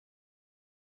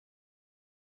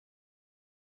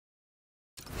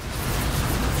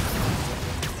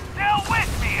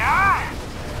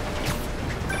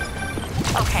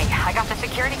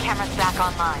security camera's back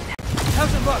online.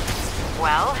 How's it look?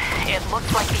 Well, it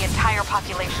looks like the entire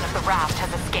population of the raft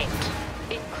has escaped,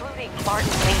 including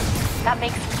Martin Lee. That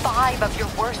makes 5 of your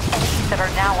worst enemies that are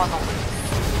now on the loose.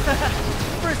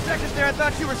 For a second there, I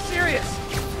thought you were serious.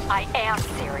 I am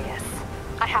serious.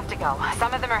 I have to go.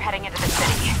 Some of them are heading into the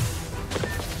city.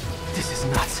 This is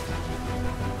nuts.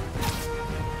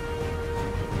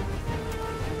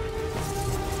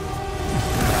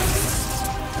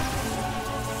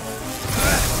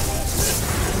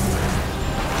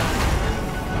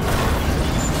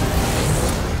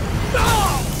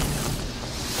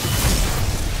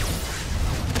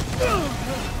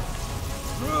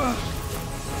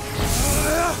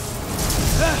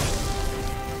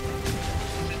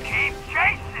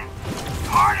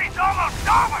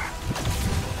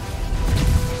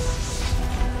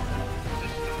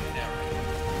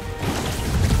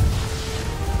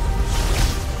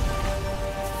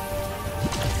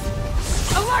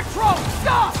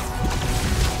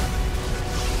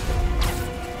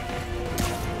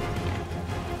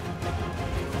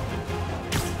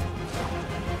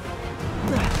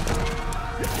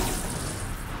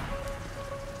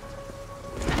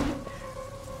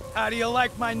 How do you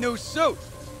like my new suit?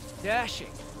 Dashing.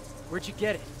 Where'd you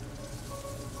get it?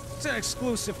 It's an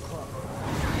exclusive club.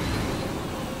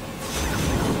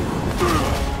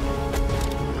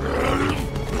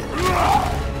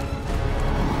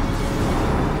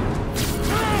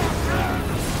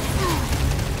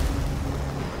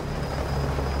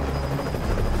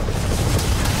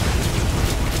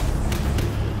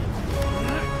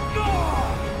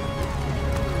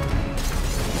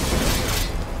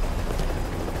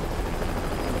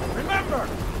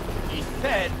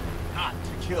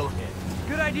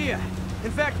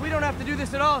 In fact, we don't have to do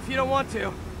this at all if you don't want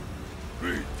to.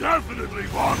 We definitely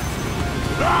want to.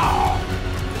 Now!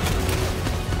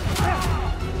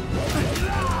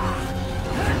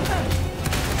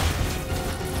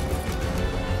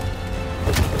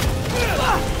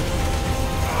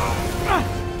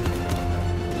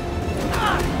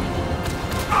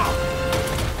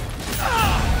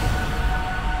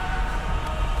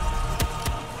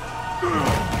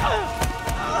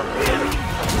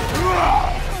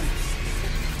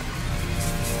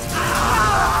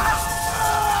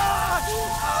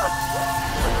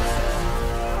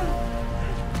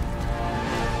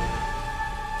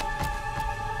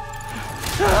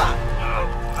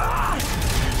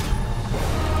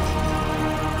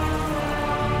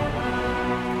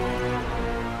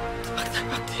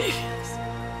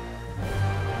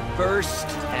 First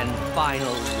and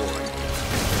final warning.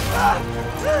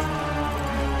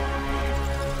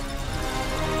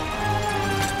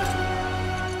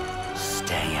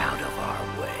 Stay out of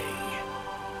our way.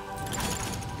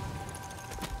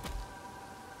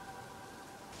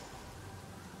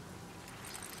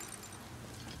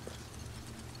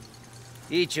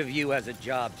 Each of you has a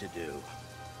job to do.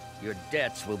 Your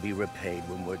debts will be repaid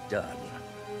when we're done.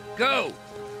 Go!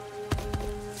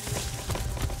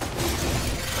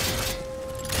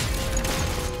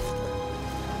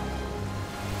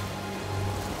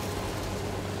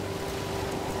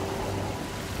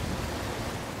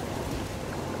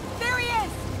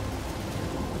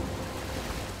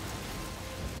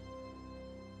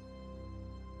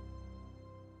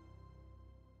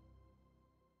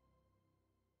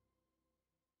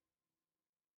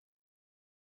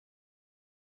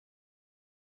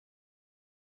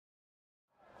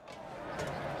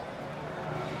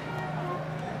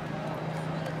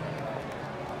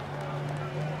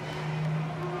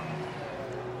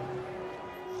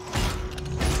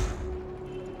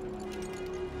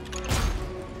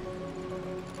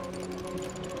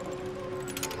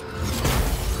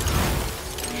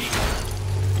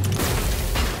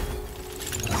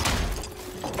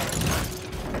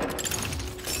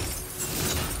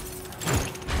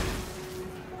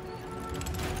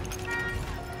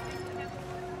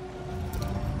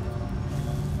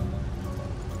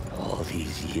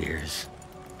 These years,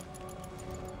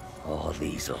 all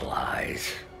these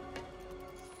lies.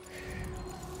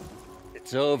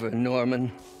 It's over,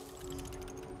 Norman.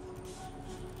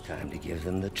 Time to give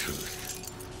them the truth.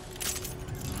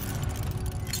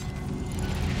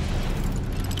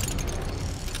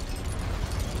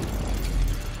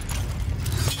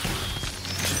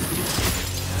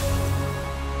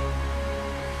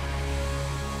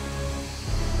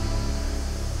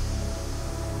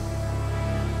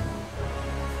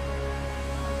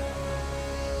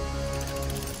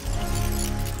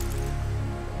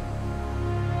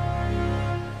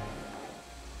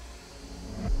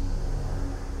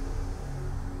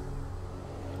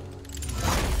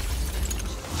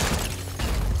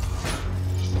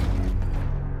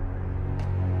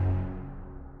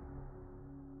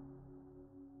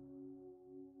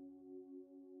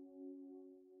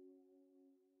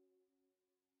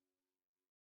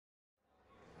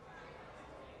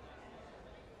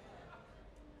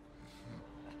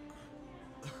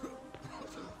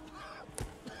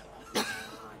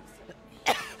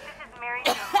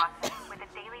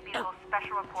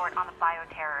 report on the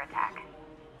bioterror attack.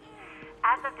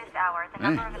 As of this hour, the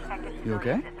number of affected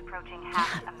civilians is approaching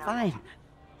half a million. Fine.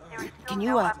 There is Can still you,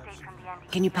 no update from the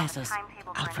NDC can you on pass the those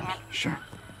timetable out for for an me? antidote, Sure.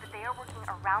 but they are working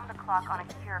around the clock on a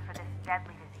cure for this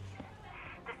deadly disease.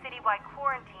 The citywide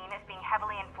quarantine is being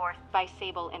heavily enforced by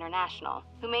Sable International,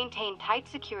 who maintain tight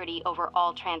security over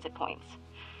all transit points.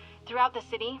 Throughout the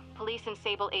city, police and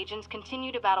Sable agents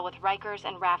continue to battle with Rikers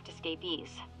and Raft escapees.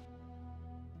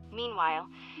 Meanwhile,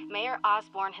 Mayor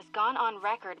Osborn has gone on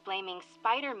record blaming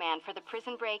Spiderman for the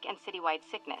prison break and citywide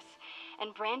sickness,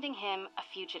 and branding him a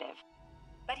fugitive.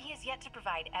 But he has yet to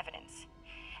provide evidence.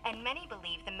 And many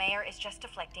believe the mayor is just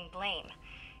deflecting blame,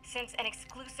 since an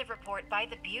exclusive report by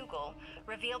the Bugle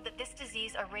revealed that this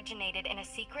disease originated in a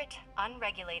secret,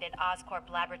 unregulated Oscorp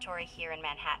laboratory here in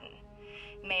Manhattan.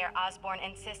 Mayor Osborn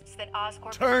insists that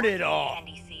Oscorp Turn is it working off. with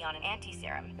the NDC on an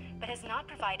anti-serum, but has not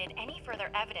provided any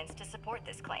further evidence to support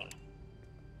this claim.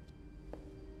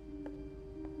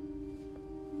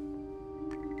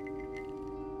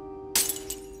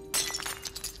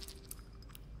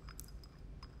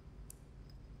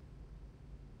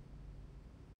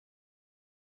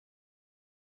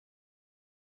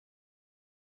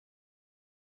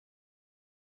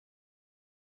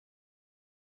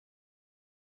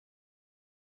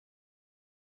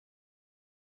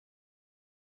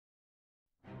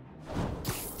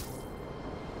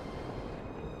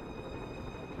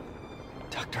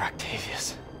 Dr.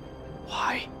 Octavius.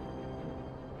 Why?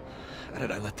 How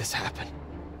did I let this happen?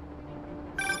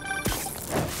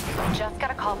 Just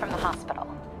got a call from the hospital.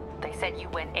 They said you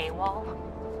went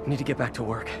AWOL. Need to get back to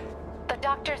work. The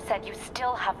doctor said you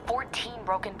still have 14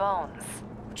 broken bones.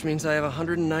 Which means I have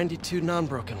 192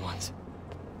 non-broken ones.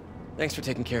 Thanks for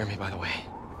taking care of me, by the way.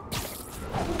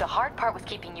 The hard part was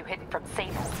keeping you hidden from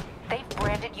Sable. They've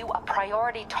branded you a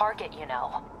priority target, you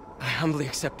know. I humbly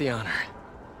accept the honor.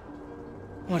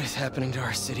 What is happening to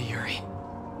our city, Yuri?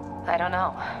 I don't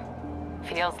know.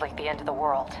 Feels like the end of the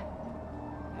world.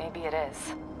 Maybe it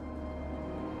is.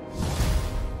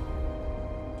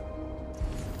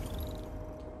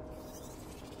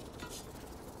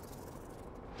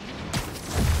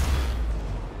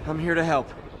 I'm here to help.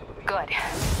 Good.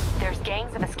 There's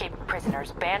gangs of escaped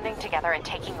prisoners banding together and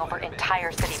taking over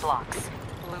entire city blocks.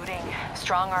 Looting,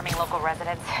 strong-arming local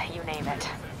residents, you name it.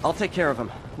 I'll take care of him.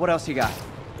 What else you got?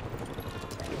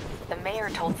 The mayor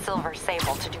told Silver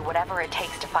Sable to do whatever it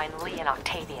takes to find Lee and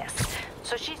Octavius.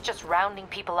 So she's just rounding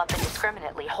people up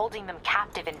indiscriminately, holding them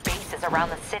captive in bases around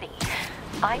the city.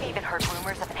 I've even heard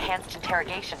rumors of enhanced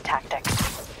interrogation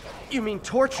tactics. You mean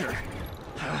torture?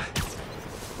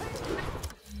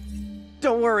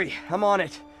 Don't worry, I'm on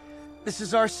it. This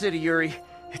is our city, Yuri.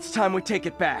 It's time we take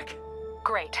it back.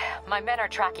 Great. My men are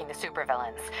tracking the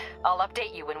supervillains. I'll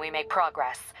update you when we make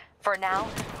progress. For now,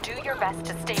 do your best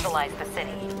to stabilize the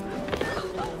city.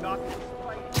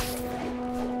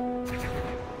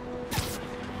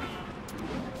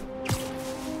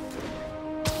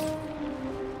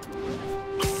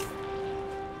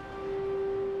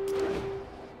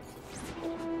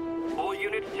 All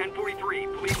units, 1043.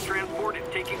 Police transport is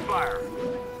taking fire.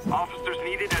 Officers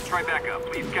needed at Tribeca.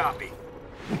 Please copy.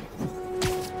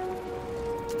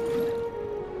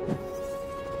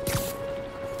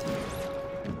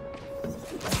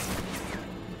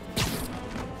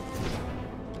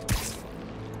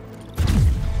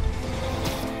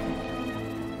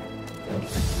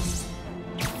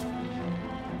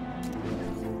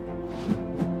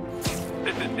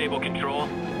 This is Sable Control.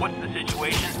 What's the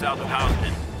situation south of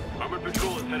Houston? Armored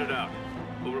patrol is headed out.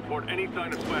 We'll report any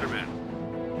sign of Spiderman.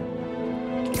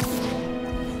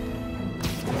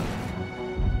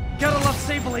 Gotta love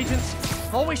Sable agents.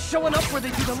 Always showing up where they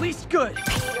do the least good.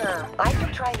 Peter, I've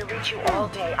been trying to reach you all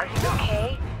day. Are you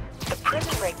okay? The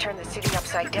prison break turned the city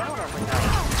upside down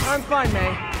overnight. I'm fine,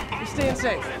 May. You're staying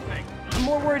safe. I'm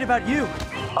more worried about you.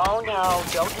 Oh no,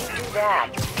 don't you do that.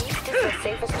 East is the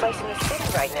safest place in the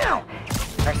city right now.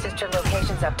 Our sister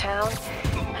locations uptown,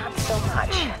 not so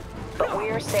much. But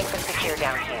we're safe and secure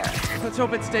down here. Let's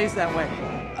hope it stays that way.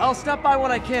 I'll stop by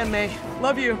when I can, May.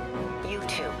 Love you. You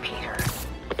too, Peter.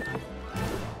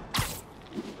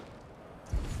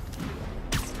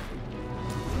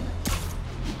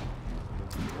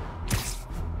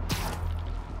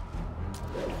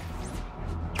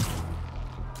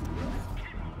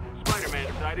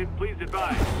 Spiderman sighted. Please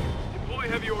advise. Deploy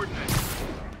heavy ordnance.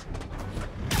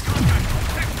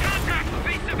 Contact!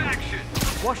 Evasive action!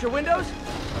 Wash your windows?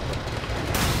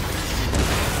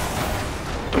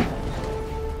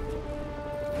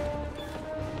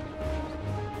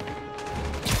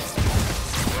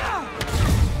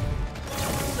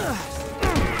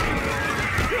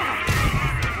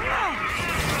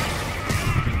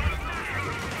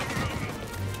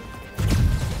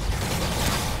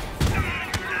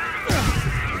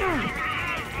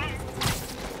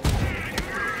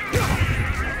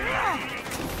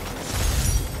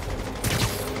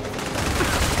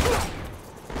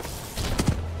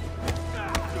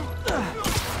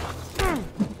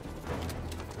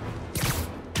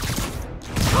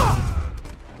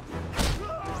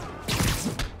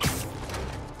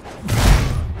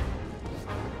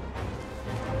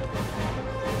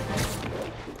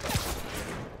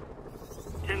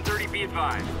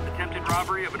 advised. Attempted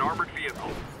robbery of an armored vehicle.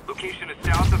 Location is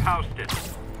south of Houston.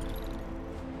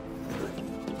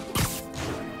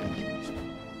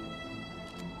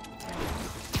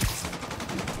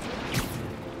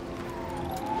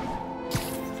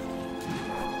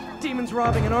 Demon's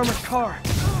robbing an armored car.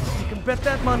 You can bet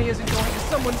that money isn't going to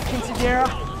someone's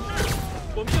quinceañera.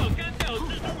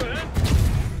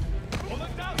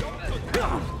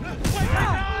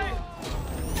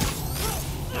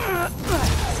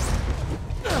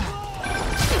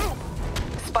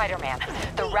 Spiderman,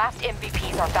 the Raft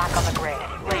MVPs are back on the grid,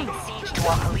 laying siege to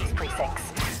our police precincts.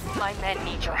 My men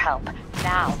need your help,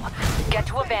 now. Get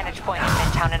to a vantage point in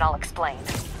Midtown and I'll explain.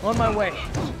 On my way.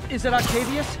 Is it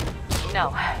Octavius?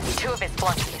 No, 2 of his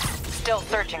flunkies. Still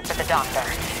searching for the doctor.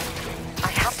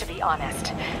 I have to be honest.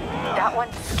 That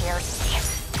one scares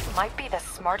me. Might be the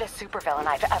smartest supervillain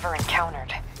I've ever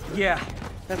encountered. Yeah,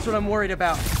 that's what I'm worried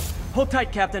about. Hold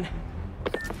tight, Captain.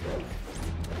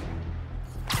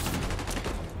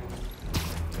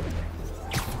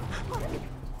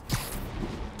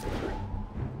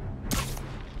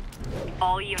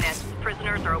 All units,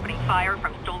 prisoners are opening fire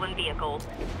from stolen vehicles.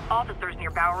 Officers near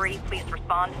Bowery, please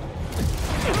respond.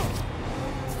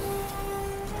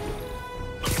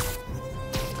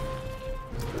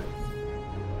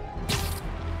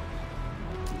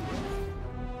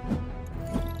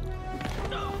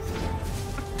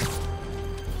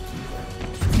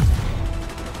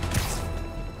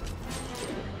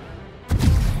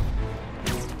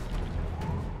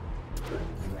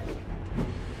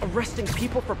 Arresting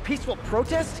people for peaceful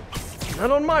protest? Not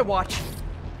on my watch.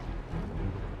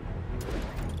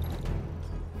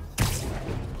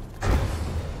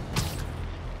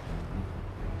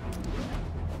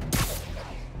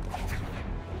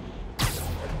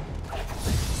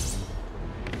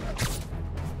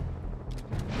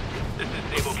 This is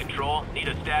Sable Control. Need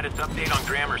a status update on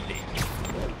Gramercy.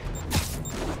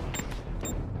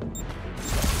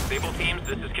 Sable teams,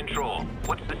 this is Control.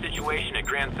 What's the situation at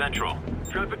Grand Central?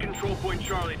 Traffic control point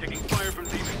Charlie taking fire from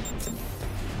demons.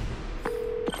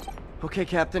 Okay,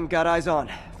 Captain, got eyes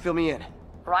on. Fill me in.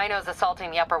 Rhino's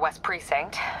assaulting the Upper West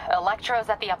Precinct. Electro's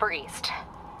at the Upper East.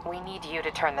 We need you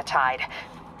to turn the tide.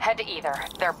 Head to either.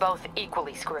 They're both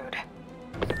equally screwed.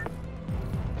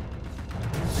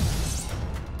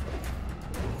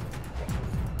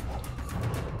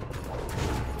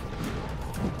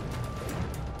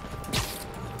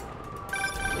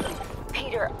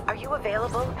 Are you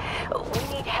available?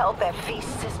 We need help at Feast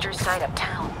Sister's side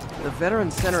uptown. The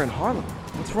Veterans Center in Harlem.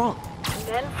 What's wrong?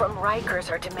 Men from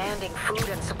Rikers are demanding food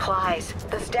and supplies.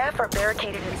 The staff are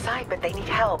barricaded inside, but they need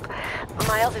help.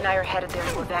 Miles and I are headed there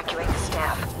to evacuate the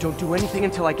staff. Don't do anything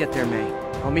until I get there, May.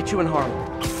 I'll meet you in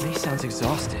Harlem. May sounds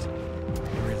exhausted.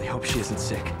 I really hope she isn't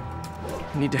sick.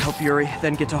 I need to help Yuri,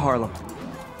 then get to Harlem.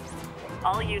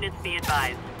 All units be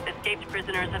advised. Escaped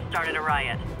prisoners have started a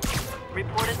riot.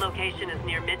 Reported location is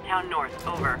near Midtown North.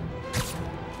 Over.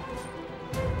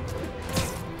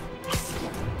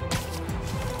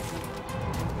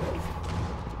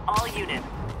 All units,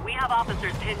 we have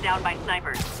officers pinned down by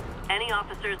snipers. Any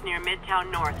officers near Midtown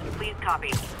North, please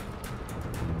copy.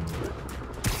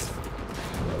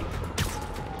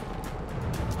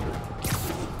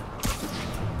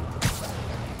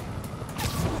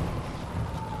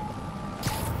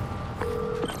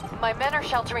 My men are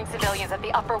sheltering civilians at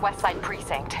the Upper West Side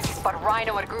Precinct, but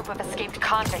Rhino and a group of escaped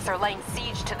convicts are laying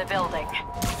siege to the building.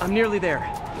 I'm nearly there.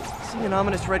 See an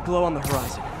ominous red glow on the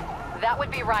horizon. That would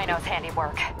be Rhino's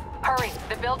handiwork. Hurry,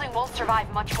 the building won't survive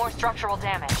much more structural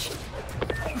damage.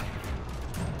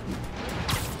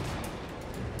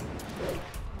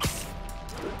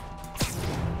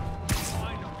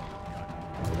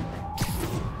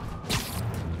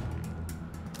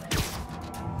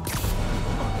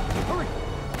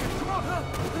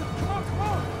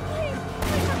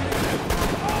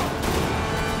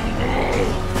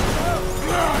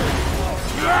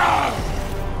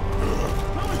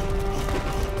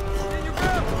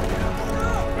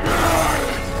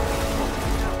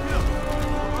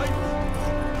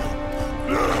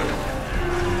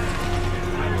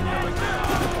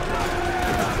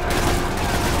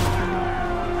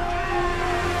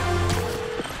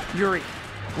 Yuri,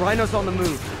 Rhino's on the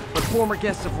move, but former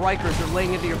guests of Rikers are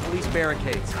laying into your police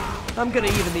barricades. I'm gonna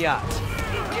even the odds.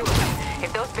 Do it.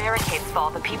 If those barricades fall,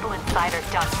 the people inside are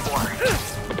done for.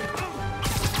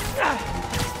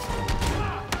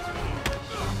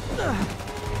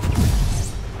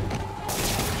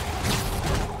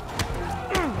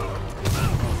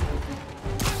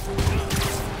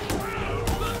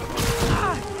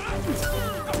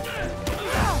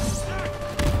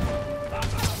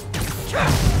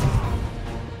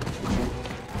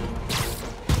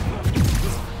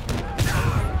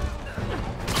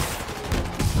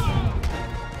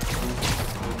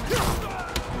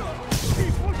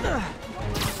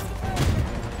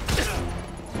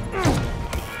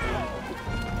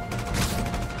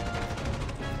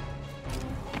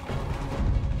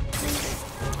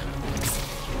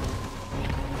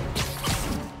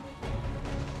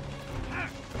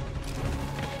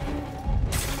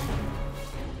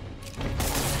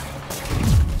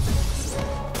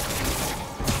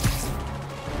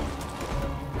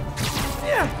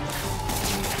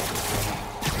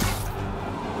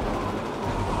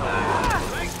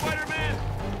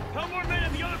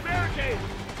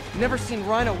 never seen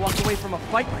Rhino walk away from a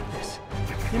fight like this.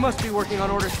 He must be working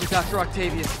on orders from Dr.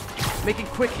 Octavius, making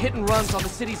quick hit and runs on the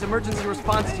city's emergency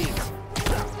response teams.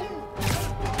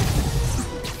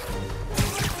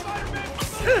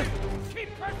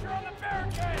 Keep pressure on the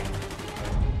barricade!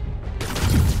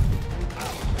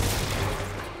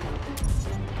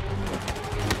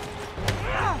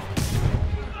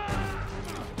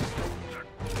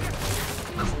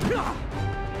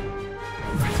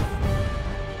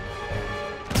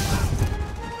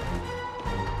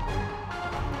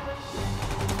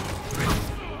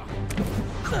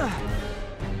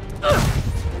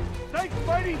 Thanks,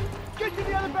 Spidey! Get to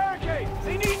the other barricade!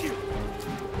 They need you!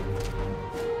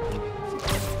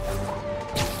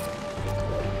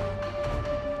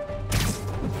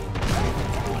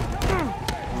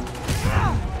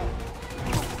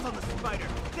 Focus on the spider,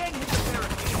 then hit the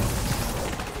barricade!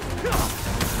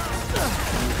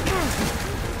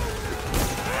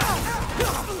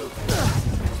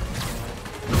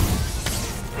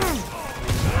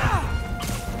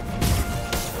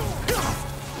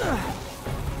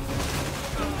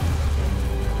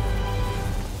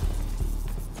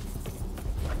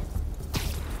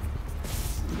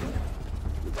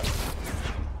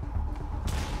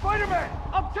 Spiderman,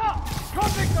 up top!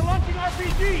 Convicts are launching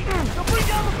RPGs! So bring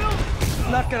down the building!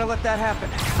 I'm not gonna let that happen.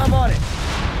 I'm on it.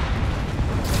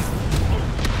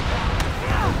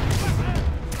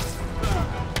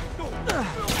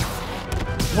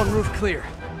 One roof clear.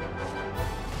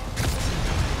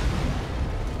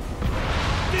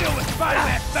 Deal with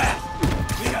Spider-Man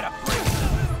fast! We gotta break!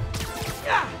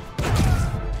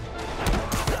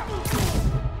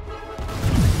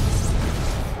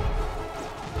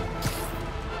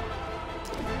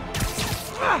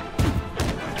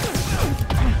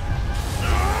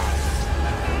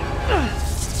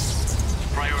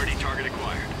 Priority target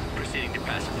acquired. Proceeding to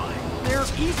pacify. There are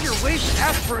easier ways to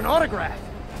ask for an autograph.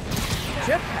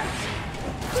 Jetpacks?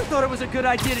 Who thought it was a good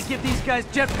idea to give these guys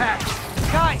jetpacks?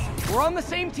 Guys, we're on the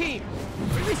same team.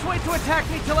 At least wait to attack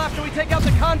me till after we take out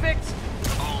the convicts.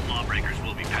 All lawbreakers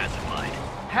will be pacified.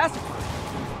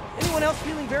 Pacified? Anyone else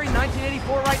feeling very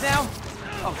 1984 right now?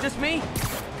 Oh, just me?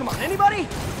 Come on, anybody?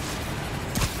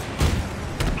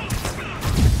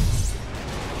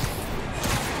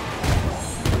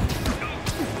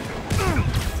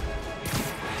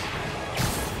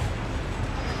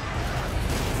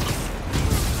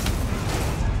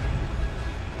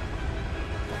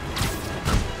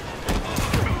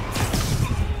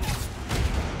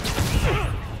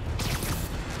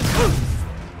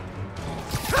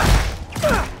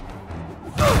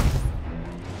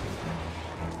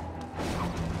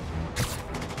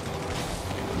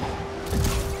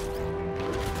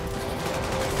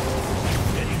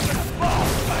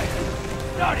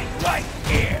 Starting right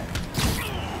here!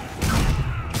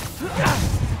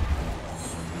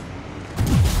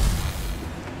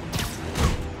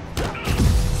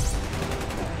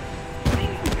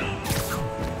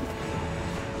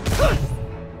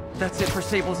 That's it for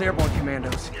Sable's airborne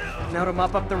commandos. Now to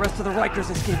mop up the rest of the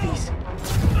Rikers escapees.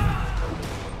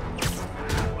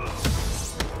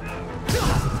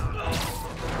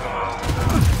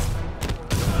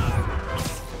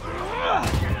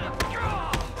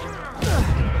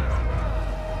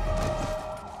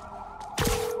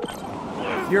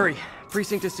 Yuri,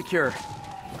 precinct is secure.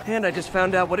 And I just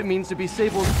found out what it means to be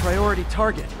Sable's priority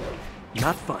target.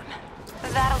 Not fun.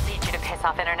 That'll teach you to piss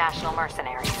off international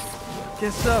mercenaries.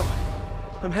 Guess so.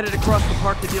 I'm headed across the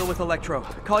park to deal with Electro.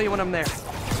 Call you when I'm there.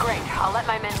 Great, I'll let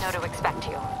my men know to expect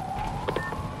you.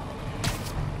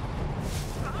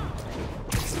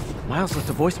 Miles left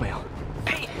a voicemail.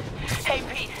 Pete! Hey,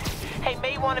 Pete! Hey,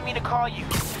 May wanted me to call you.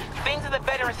 Things at the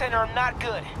Veteran Center are not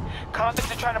good.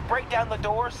 Convicts are trying to break down the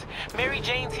doors. Mary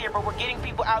Jane's here, but we're getting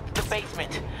people out to the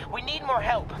basement. We need more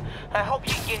help. I hope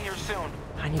you can get here soon.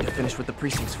 I need to finish with the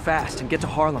precincts fast and get to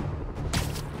Harlem.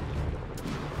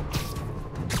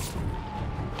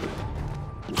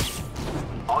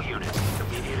 All units,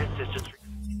 immediate assistance.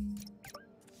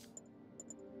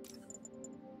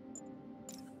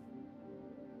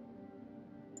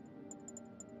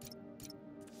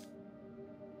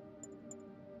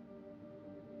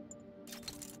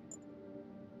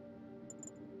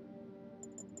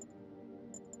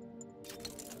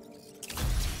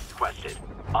 Requested.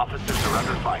 Officers are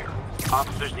under fire.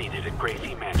 Officers needed at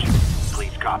Gracie Mansion.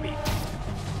 Please copy.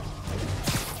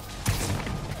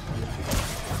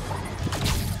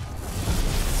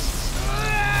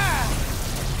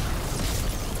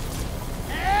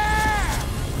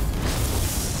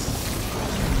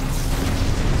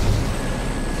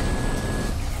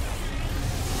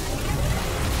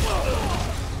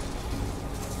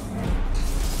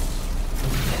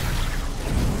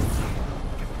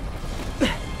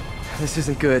 This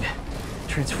isn't good.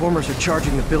 Transformers are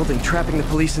charging the building, trapping the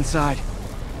police inside.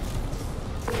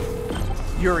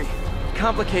 Yuri,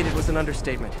 complicated was an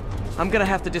understatement. I'm gonna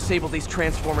have to disable these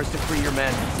transformers to free your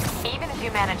men. Even if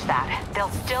you manage that, they'll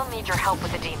still need your help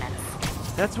with the demons.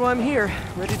 That's why I'm here,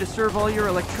 ready to serve all your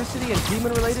electricity and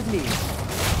demon-related needs.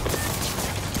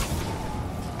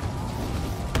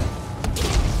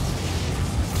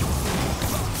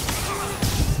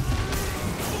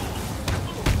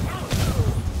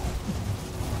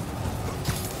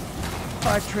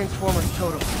 Five transformers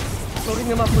total. Loading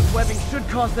them up with webbing should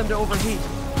cause them to overheat.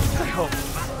 I hope.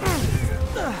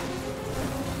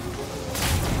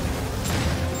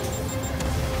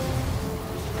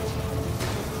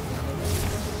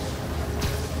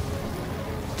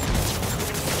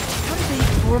 How did they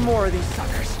eat 4 more of these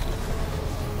suckers?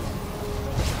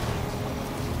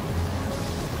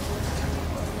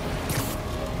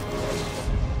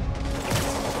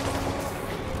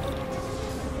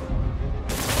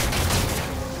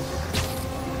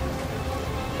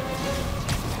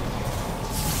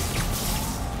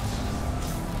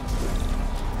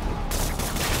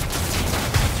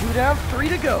 Down, 3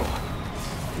 to go.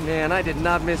 Man, I did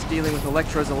not miss dealing with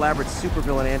Electro's elaborate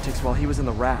supervillain antics while he was in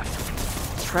the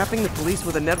raft. Trapping the police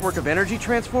with a network of energy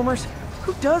transformers?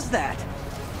 Who does that?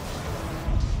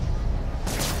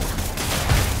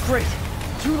 Great.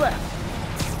 2 left.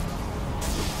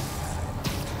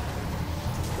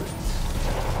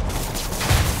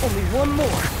 Only 1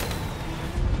 more.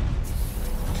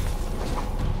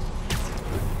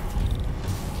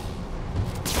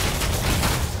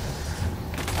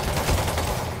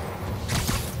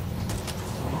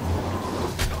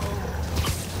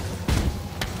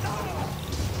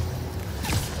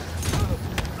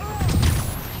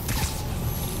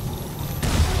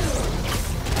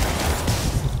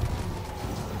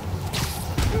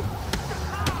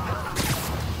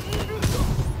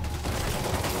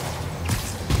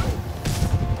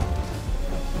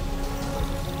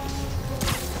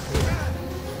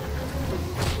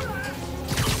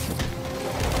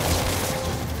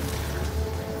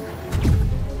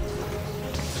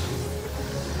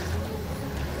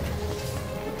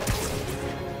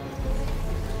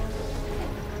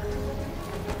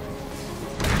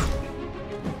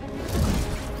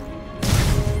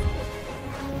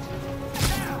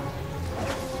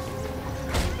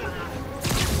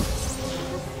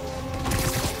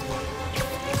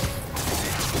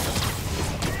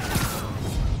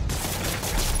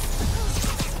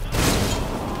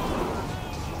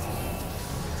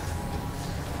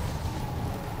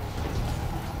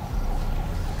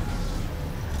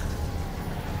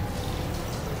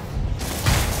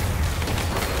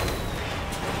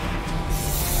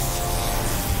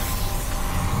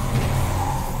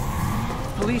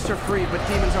 Police are free, but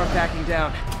demons aren't backing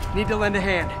down. Need to lend a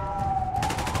hand.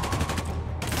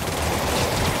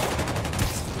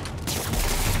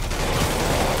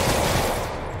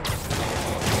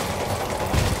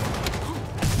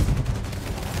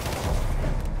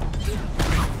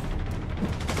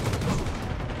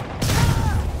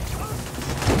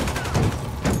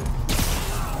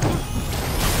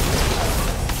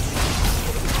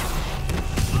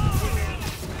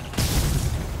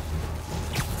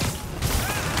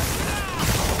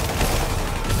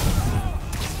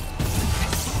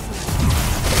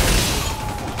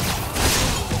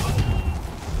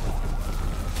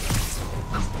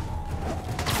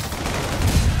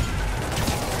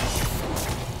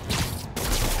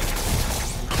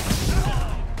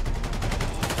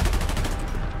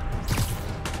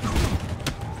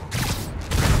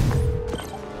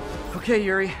 Okay,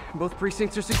 Yuri. Both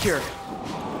precincts are secure.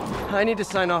 I need to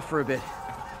sign off for a bit.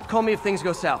 Call me if things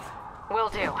go south. Will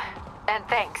do. And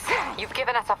thanks. You've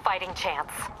given us a fighting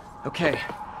chance. Okay.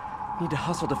 Need to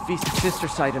hustle to Feast's sister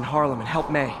site in Harlem and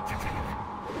help May.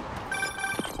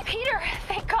 Peter,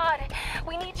 thank God.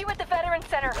 We need you at the Veterans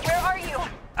Center. Where are you?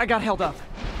 I got held up.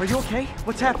 Are you okay?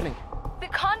 What's happening? The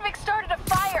convicts started a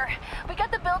fire. We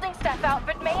got the building staff out,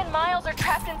 but May and Miles are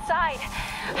trapped inside.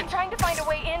 I'm trying to find a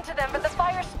way into them, but the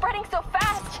fire's spreading so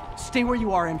fast. Stay where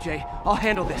you are, MJ. I'll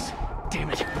handle this.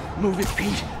 Damn it. Move it,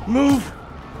 Pete. Move!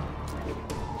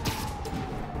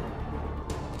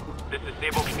 This is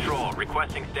Sable Control,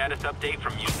 requesting status update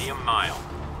from Museum Mile.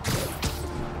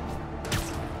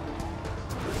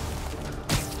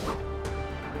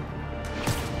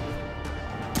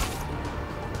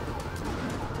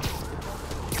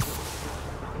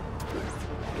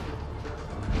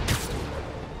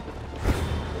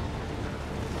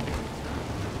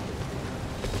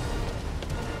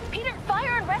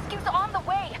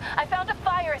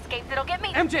 That'll get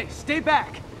me. MJ, stay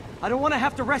back! I don't want to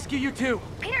have to rescue you too.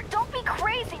 Peter, don't be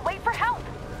crazy. Wait for help.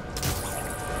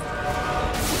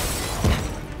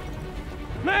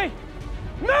 May!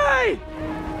 May!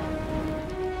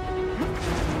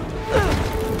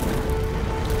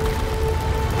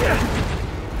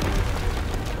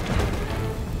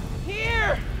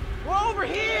 Here! We're over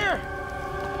here!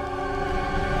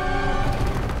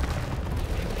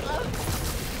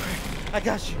 I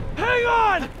got you. Hang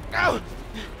on! Ow!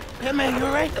 Hey, man, you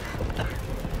alright?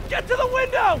 Get to the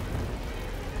window!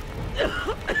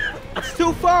 It's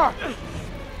too far!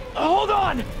 Hold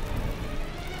on!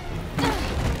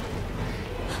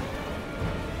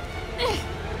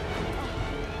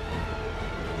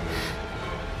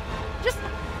 Just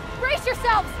brace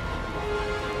yourselves!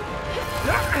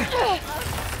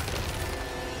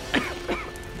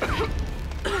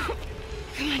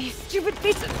 Come on, you stupid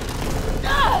piece of...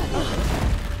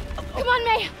 Come on,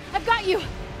 May! I've got you!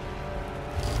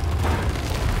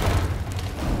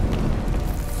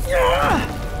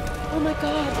 Oh my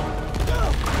god.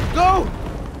 Go!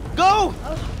 Go!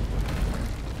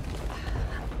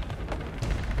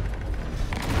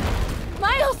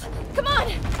 Miles! Come on!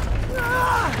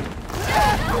 No!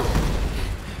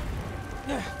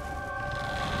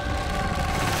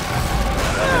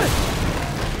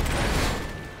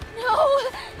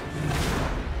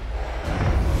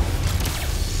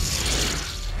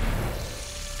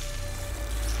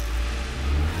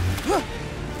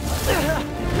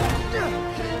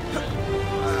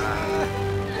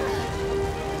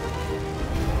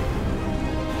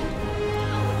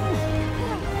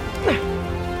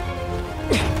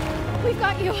 We've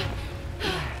got you.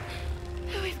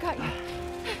 We've got you.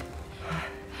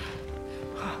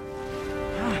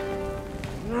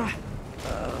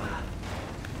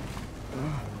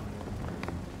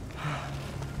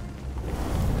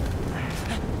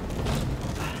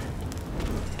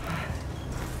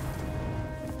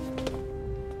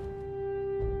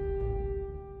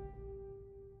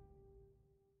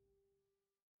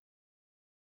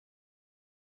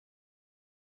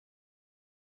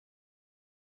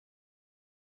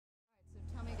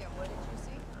 Tell me again, what did you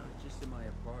see? Just in my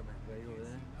apartment, way over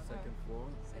there, second floor,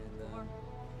 and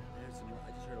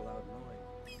I just heard a loud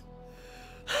noise.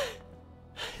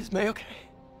 Is May okay?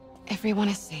 Everyone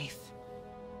is safe.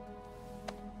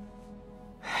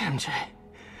 MJ,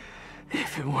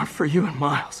 if it weren't for you and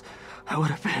Miles, I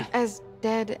would have been... As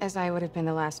dead as I would have been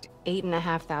the last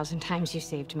 8,500 times you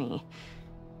saved me.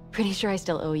 Pretty sure I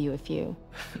still owe you a few.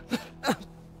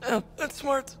 That's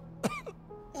smart.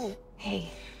 Hey.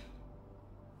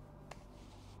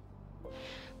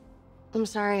 I'm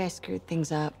sorry I screwed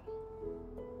things up.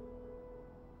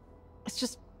 It's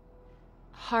just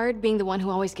hard being the one who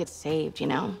always gets saved, you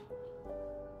know?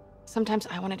 Sometimes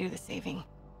I want to do the saving.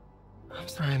 I'm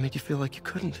sorry I made you feel like you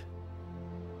couldn't.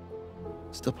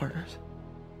 Still partners?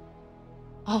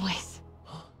 Always.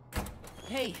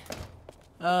 Hey.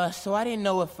 So I didn't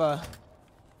know if,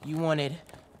 you wanted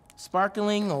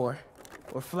sparkling or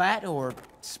flat or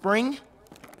spring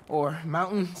or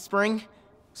mountain spring.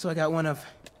 So I got one of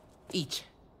each.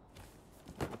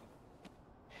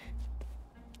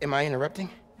 Am I interrupting?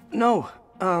 No.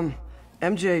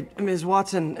 MJ, Ms.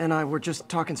 Watson, and I were just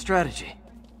talking strategy.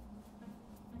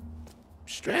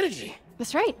 Strategy?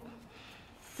 That's right.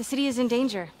 The city is in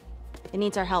danger. It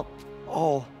needs our help.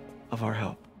 All of our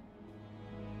help.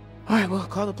 All right, well,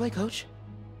 call the play, coach.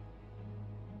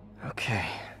 Okay.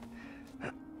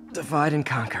 Divide and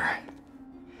conquer.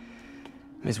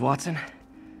 Ms. Watson,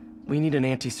 we need an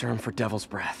anti-serum for Devil's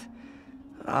Breath.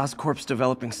 Oscorp's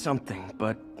developing something,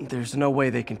 but there's no way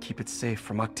they can keep it safe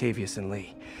from Octavius and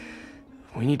Lee.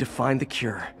 We need to find the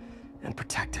cure and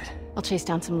protect it. I'll chase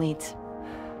down some leads.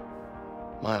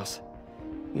 Miles,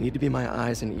 you need to be my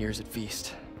eyes and ears at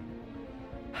Feast.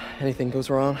 Anything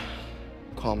goes wrong,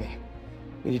 call me.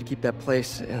 We need to keep that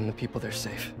place and the people there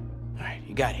safe. All right,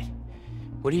 you got it.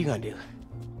 What are you gonna do?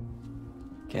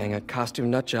 Gang at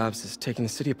Costume Nutjobs is taking the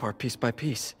city apart piece by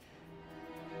piece.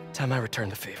 Time I return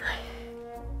the favor.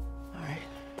 All right.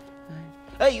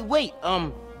 Hey, wait,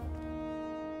 how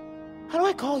do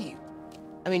I call you?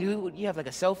 I mean, do you have like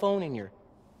a cell phone in your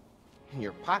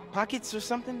pockets or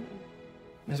something?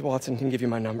 Ms. Watson can give you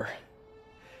my number.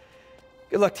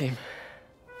 Good luck, team.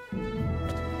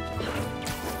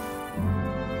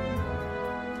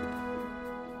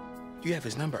 You have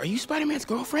his number. Are you Spider-Man's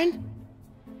girlfriend?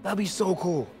 That'd be so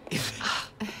cool.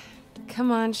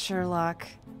 Come on, Sherlock.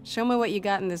 Show me what you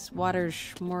got in this water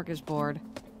smorgasbord.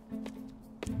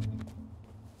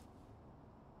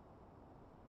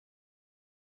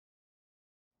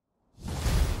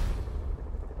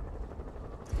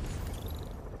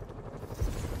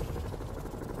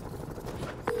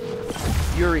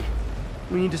 Yuri,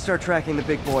 We need to start tracking the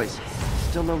big boys.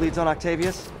 Still no leads on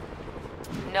Octavius?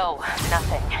 No,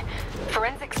 nothing.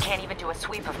 Forensics can't even do a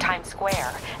sweep of Times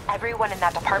Square. Everyone in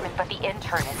that department but the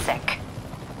intern is sick.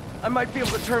 I might be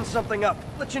able to turn something up.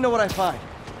 Let you know what I find.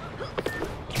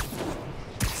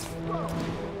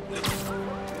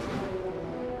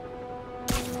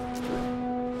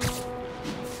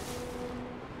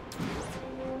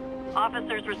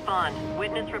 Officers respond.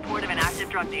 Witness report of an active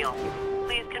drug deal.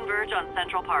 Please converge on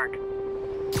Central Park.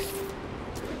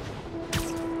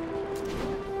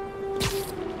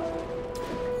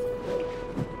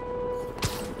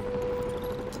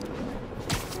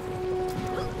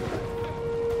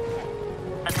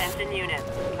 Attention units.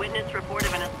 Witness report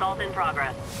of an assault in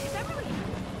progress.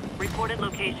 Reported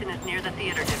location is near the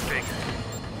theater district.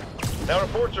 Now,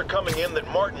 reports are coming in that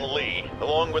Martin Lee,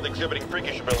 along with exhibiting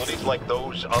freakish abilities like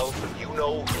those of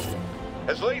you-know-who,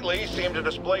 has lately seemed to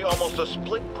display almost a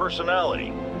split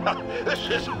personality. This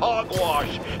is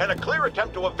hogwash and a clear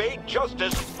attempt to evade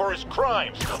justice for his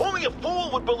crimes. Only a fool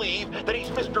would believe that he's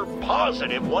Mr.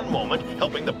 Positive one moment,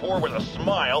 helping the poor with a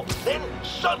smile, then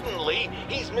suddenly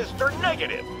he's Mr.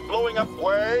 Negative, blowing up,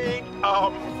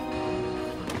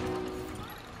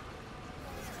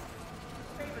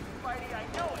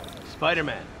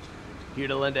 Spiderman, here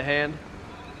to lend a hand?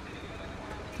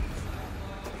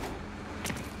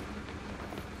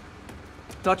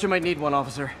 Thought you might need one,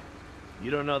 officer. You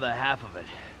don't know the half of it.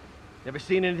 Never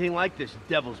seen anything like this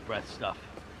devil's breath stuff.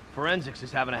 Forensics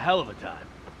is having a hell of a time.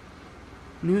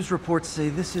 News reports say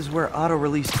this is where Otto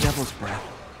released Devil's Breath.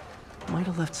 Might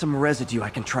have left some residue I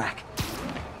can track.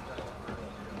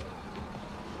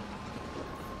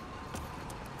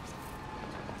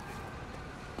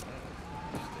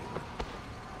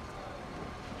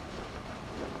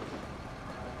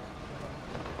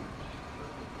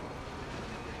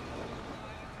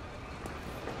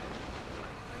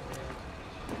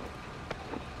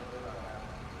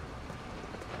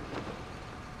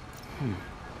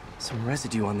 Some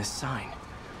residue on this sign.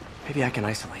 Maybe I can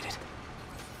isolate it.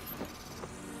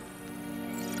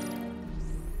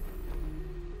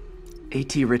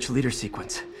 AT-rich leader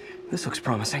sequence. This looks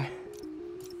promising.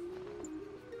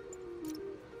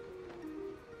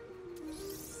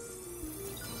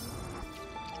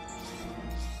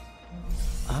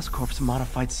 Oscorp's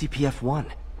modified CPF-1.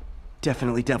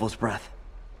 Definitely Devil's Breath.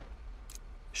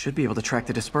 Should be able to track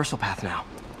the dispersal path now.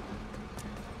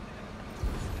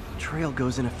 Trail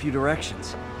goes in a few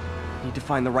directions. Need to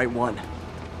find the right one.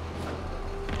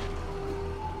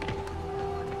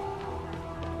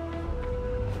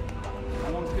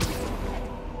 How long's it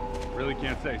gonna be? Really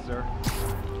can't say, sir.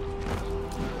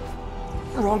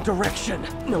 Wrong direction.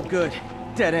 No good.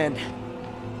 Dead end.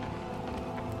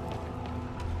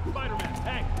 Spider-Man,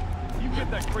 Hank! You get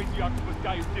that crazy octopus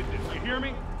guy who did this, you hear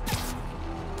me?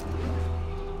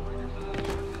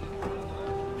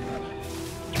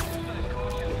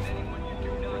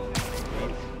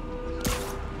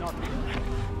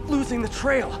 Losing the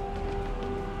trail.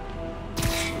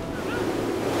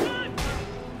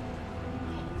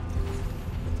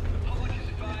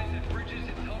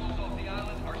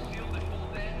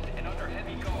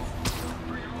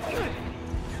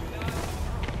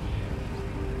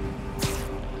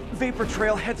 Vapor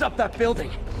trail heads up that building.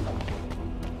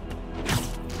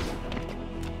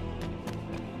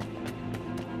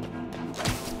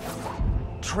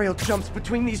 Trail jumps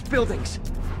between these buildings.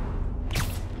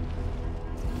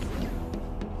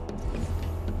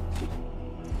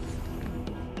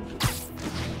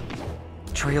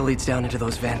 Trail leads down into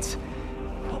those vents.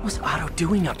 What was Otto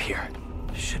doing up here?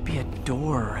 Should be a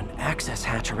door or an access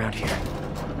hatch around here.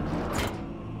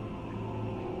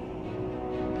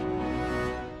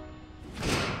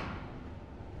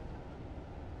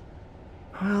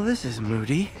 Well, this is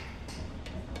moody.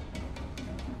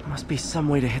 Must be some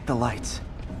way to hit the lights.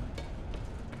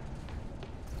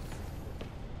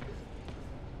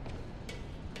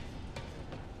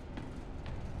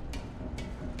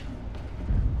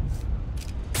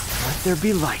 There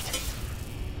be light.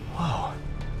 Whoa.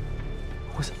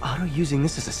 Was Otto using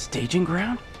this as a staging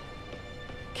ground?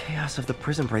 Chaos of the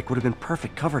prison break would have been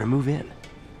perfect cover to move in.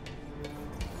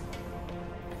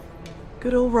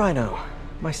 Good old Rhino.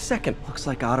 My second. Looks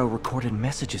like Otto recorded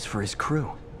messages for his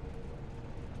crew.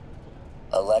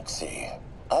 Alexei,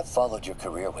 I've followed your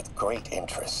career with great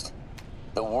interest.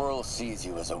 The world sees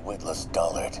you as a witless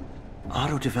dullard.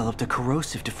 Otto developed a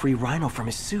corrosive to free Rhino from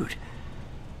his suit.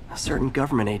 A certain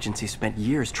government agency spent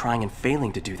years trying and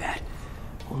failing to do that.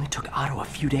 Only took Otto a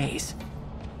few days.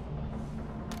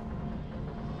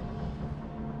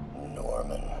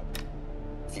 Norman.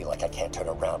 Feel like I can't turn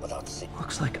around without seeing.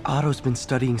 Looks like Otto's been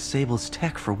studying Sable's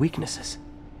tech for weaknesses.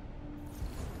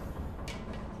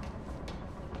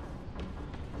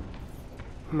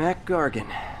 Mac Gargan,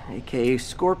 aka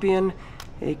Scorpion,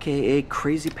 aka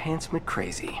Crazy Pants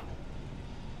McCrazy.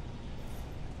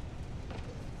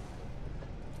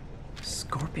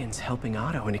 Scorpion's helping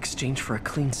Otto in exchange for a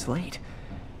clean slate.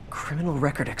 Criminal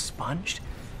record expunged?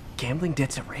 Gambling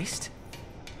debts erased?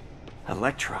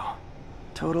 Electro.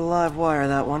 Total live wire,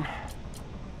 that one.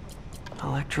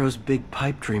 Electro's big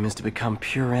pipe dream is to become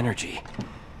pure energy.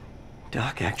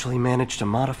 Doc actually managed to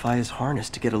modify his harness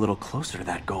to get a little closer to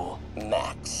that goal.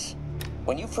 Max,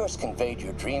 when you first conveyed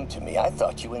your dream to me, I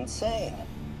thought you insane.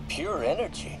 Pure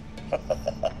energy.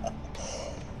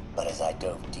 But as I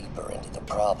dove deeper into the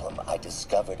problem, I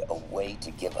discovered a way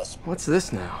to give us... What's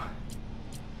this now?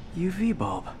 UV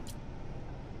bulb.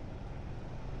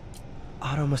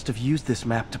 Otto must have used this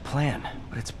map to plan,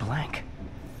 but it's blank.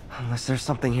 Unless there's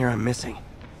something here I'm missing.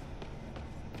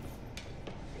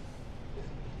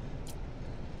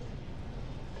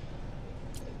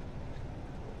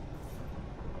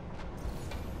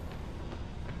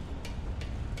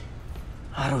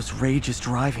 Otto's rage is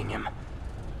driving him.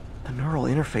 The neural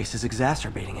interface is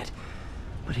exacerbating it,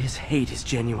 but his hate is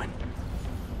genuine.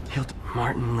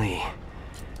 Martin Lee.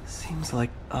 Seems like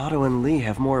Otto and Lee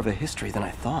have more of a history than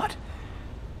I thought.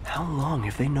 How long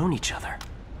have they known each other?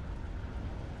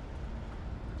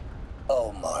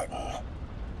 Oh, Martin.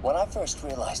 When I first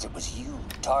realized it was you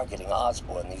targeting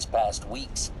Osborn these past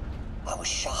weeks, I was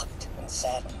shocked and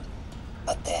saddened.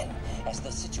 But then, as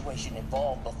the situation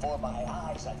evolved before my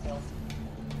eyes, I felt...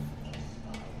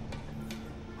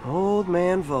 Old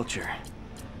man Vulture.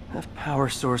 That power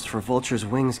source for Vulture's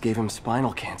wings gave him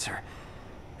spinal cancer.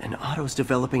 And Otto's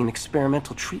developing an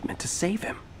experimental treatment to save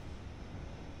him.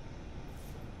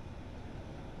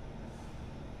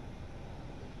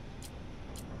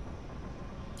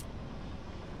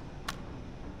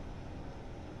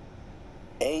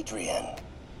 Adrian,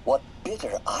 what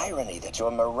bitter irony that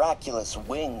your miraculous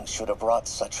wings should have wrought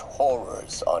such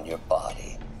horrors on your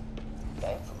body.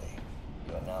 Thankfully,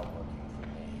 you are now working for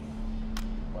me.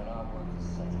 When our work is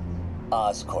settled,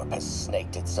 Oscorp has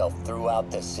snaked itself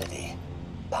throughout the city.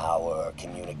 Power,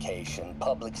 communication,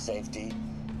 public safety.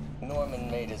 Norman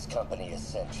made his company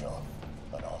essential,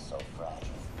 but also fragile.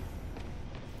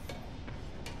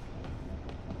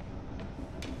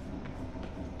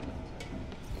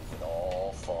 It would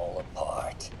all fall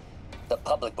apart. The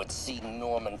public would see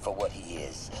Norman for what he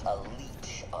is, a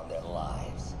leech on their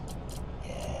lives.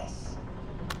 Yes,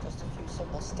 just a few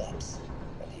simple steps,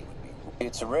 and he would be...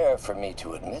 It's rare for me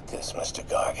to admit this, Mr.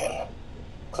 Gargan.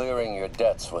 Clearing your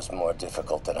debts was more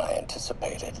difficult than I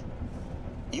anticipated.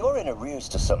 You're in arrears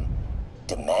to some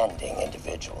demanding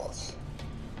individuals.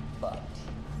 But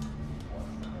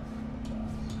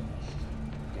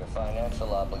your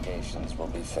financial obligations will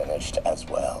be finished as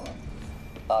well.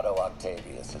 Otto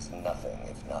Octavius is nothing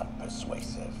if not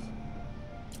persuasive.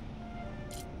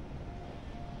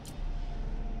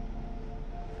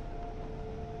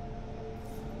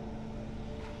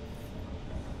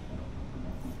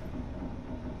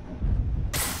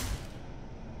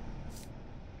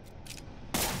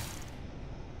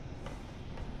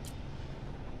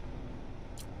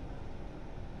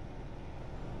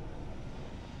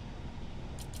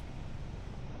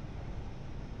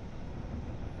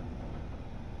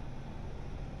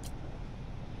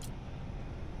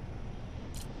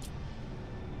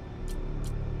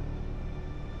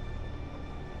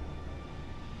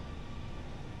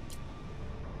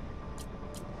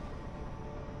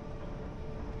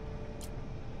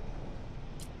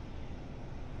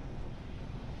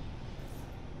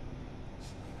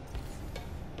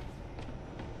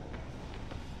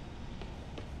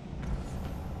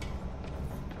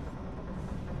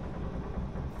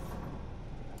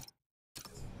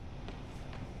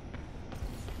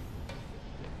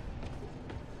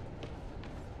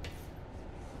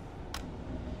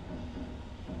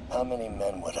 How many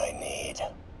men would I need?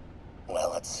 Well,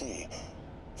 let's see.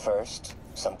 First,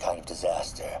 some kind of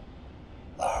disaster.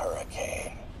 A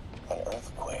hurricane, an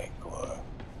earthquake, or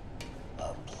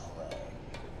a plague.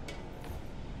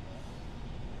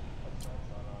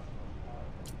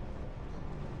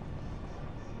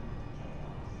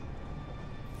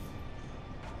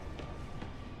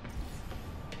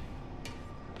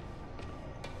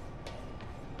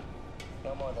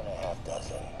 No more than a half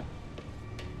dozen.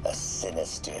 A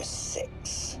sinister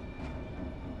 6.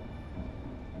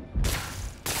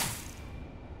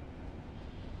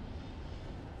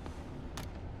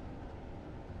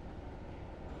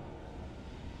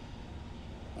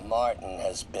 Martin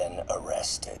has been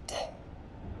arrested.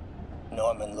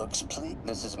 Norman looks pleased.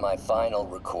 This is my final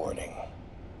recording.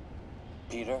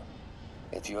 Peter,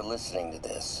 if you're listening to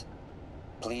this,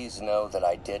 please know that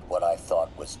I did what I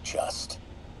thought was just.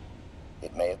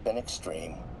 It may have been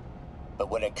extreme, but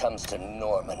when it comes to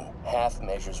Norman, half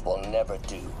measures will never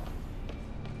do.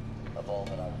 Of all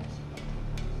that I was.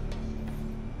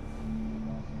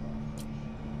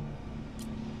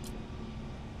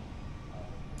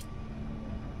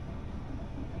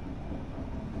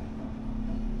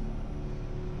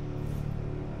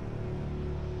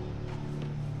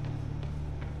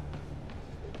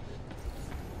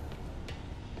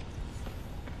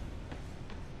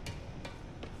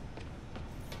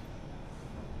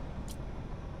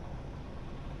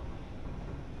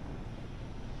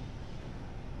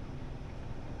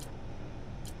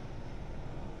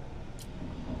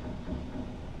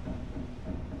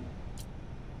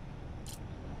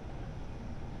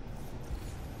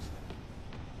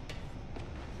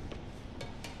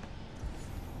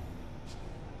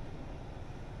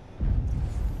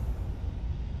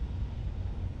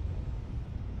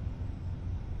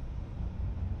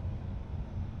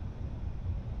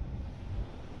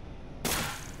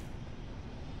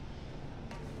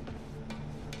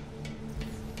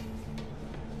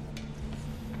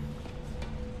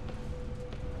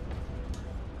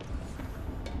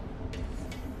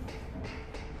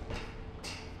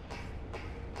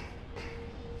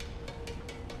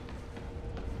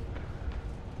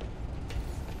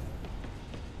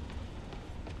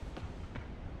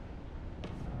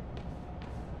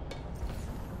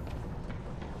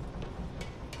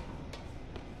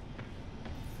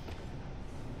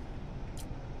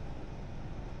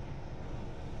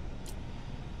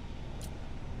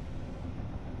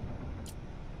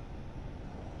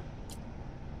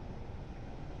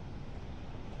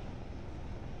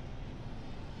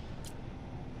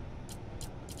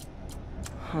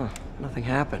 Huh, nothing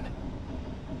happened.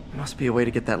 Must be a way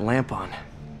to get that lamp on.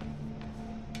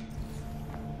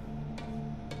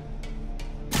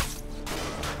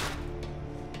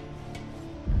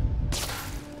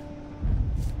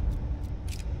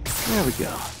 There we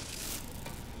go.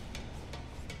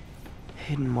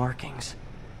 Hidden markings.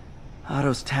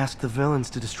 Otto's tasked the villains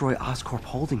to destroy Oscorp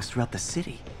holdings throughout the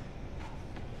city.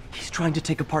 He's trying to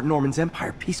take apart Norman's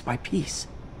empire piece by piece.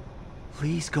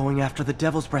 Lee's going after the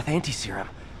Devil's Breath anti-serum.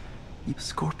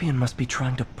 Scorpion must be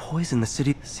trying to poison the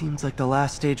city. Seems like the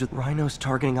last stage of Rhino's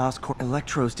targeting Oscorp,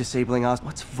 Electro's disabling Os.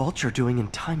 What's Vulture doing in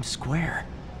Times Square?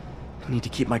 I need to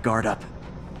keep my guard up.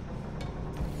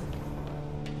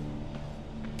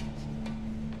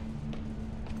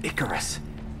 Icarus,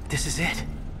 this is it.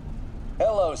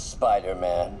 Hello,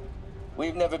 Spider-Man.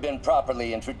 We've never been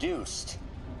properly introduced.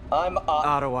 I'm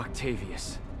Otto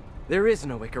Octavius. There is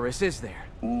no Icarus, is there?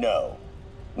 No.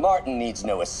 Martin needs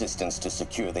no assistance to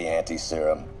secure the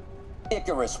anti-serum.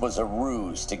 Icarus was a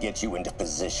ruse to get you into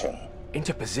position.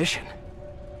 Into position?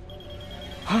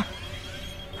 Huh?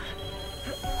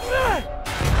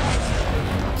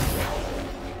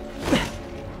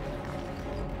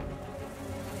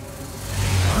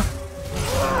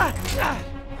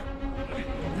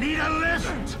 Need a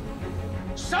lift?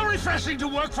 So refreshing to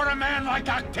work for a man like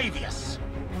Octavius.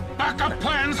 Backup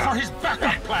plans for his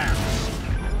backup plans.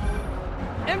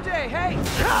 MJ, hey!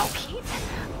 Pete,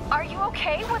 are you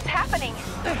okay? What's happening?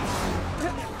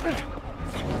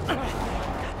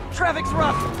 Traffic's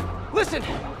rough. Listen,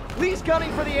 Lee's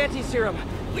gunning for the anti-serum.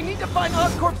 We need to find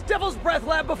Oscorp's Devil's Breath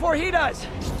lab before he does.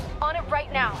 On it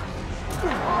right now. Pull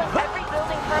up every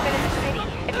building permit in the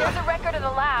city. If there's a record of the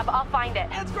lab, I'll find it.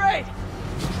 That's great.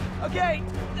 Okay,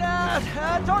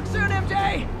 talk soon,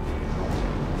 MJ.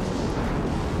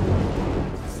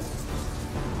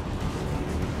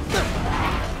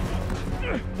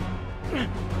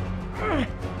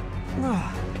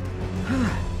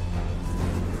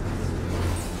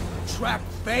 Trap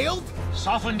failed?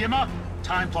 Softened him up.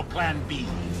 Time for plan B.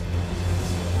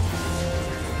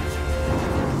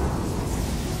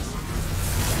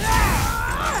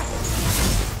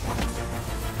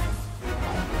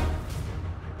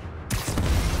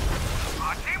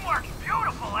 Teamwork's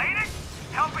beautiful, ain't it?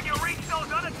 Helping you reach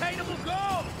those unattainable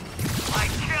goals.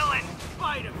 Like killing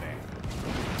Spiderman.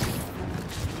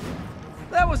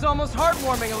 That was almost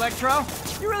heartwarming, Electro.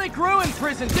 You really grew in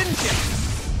prison, didn't you?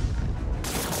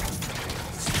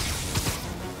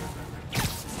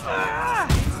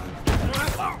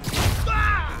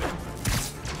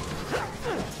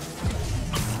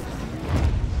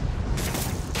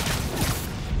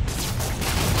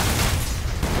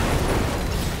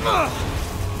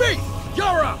 Me!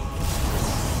 You're up!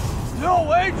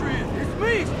 No, Adrian! It's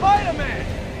me, Spider-Man!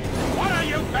 What are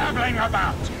you babbling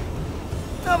about?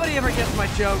 Nobody ever gets my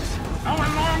jokes. Our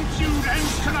long feud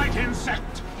ends tonight,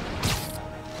 insect!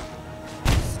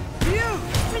 You!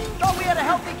 Thought we had a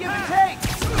healthy give and take!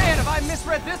 Man, have I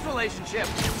misread this relationship!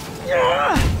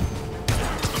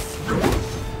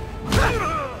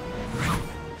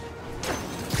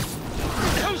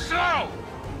 Too slow!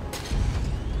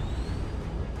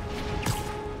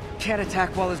 Can't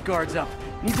attack while his guard's up.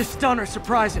 Need to stun or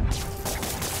surprise him.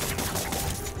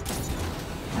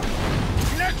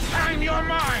 Next time you're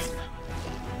mine!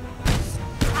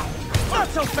 Not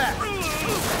so fast!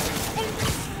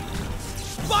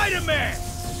 Spiderman!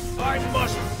 I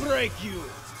must break you!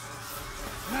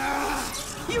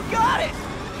 You got it!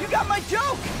 You got my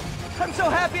joke! I'm so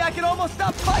happy I can almost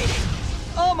stop fighting!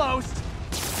 Almost!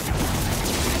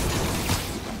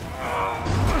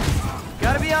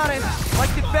 Gotta be honest,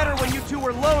 liked it better when you two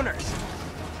were loners.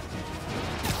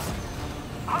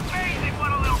 Amazing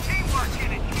what a little teamwork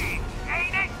can achieve,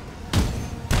 ain't it?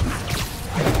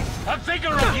 The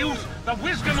vigor of youth, the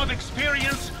wisdom of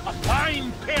experience, a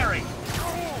fine pairing.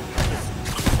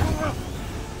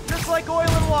 Just like oil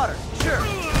and water, sure.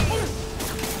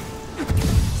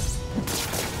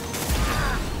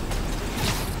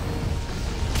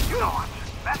 You know I'm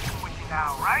just messing with you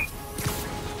now, right?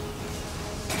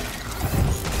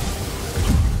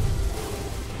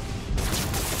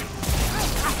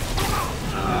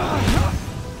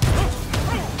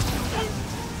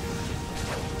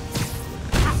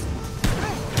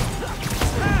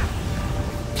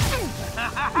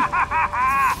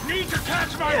 Need to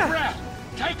catch my breath!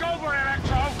 Take over,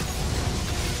 Electro!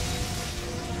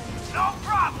 No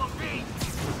problem, B!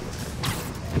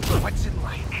 What's it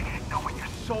like, knowing you're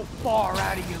so far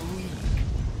out of your league?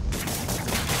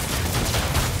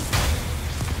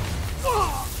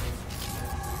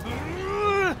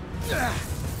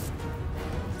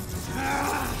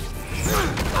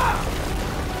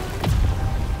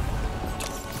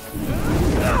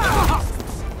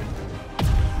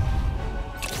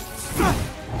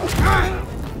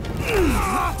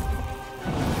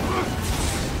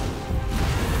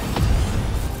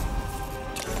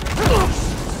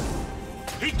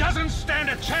 He doesn't stand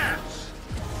a chance!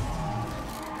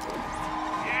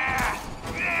 Yeah,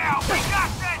 we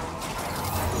got this!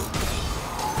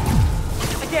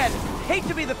 Again, hate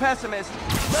to be the pessimist,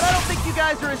 but I don't think you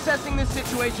guys are assessing this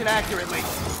situation accurately.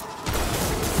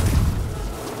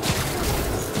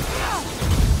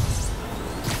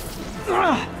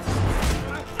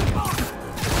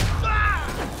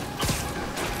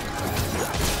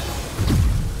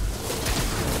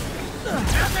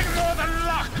 Nothing more than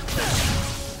luck!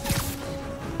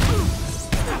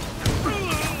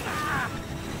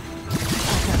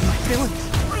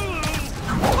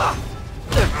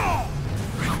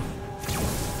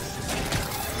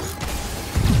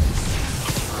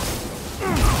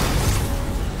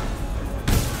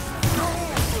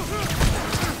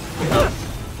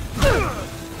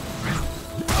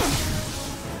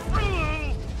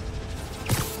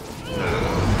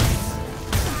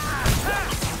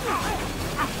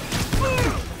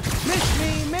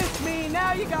 Miss me,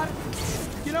 now you got it.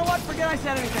 You know what, forget I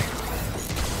said anything.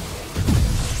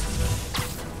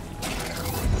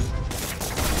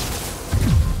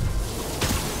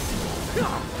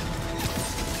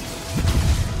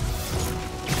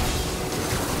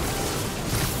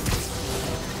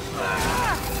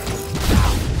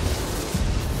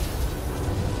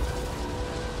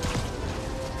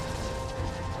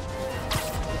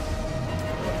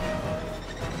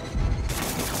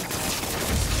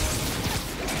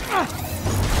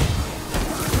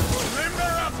 Limber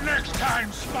up next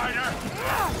time, Spider!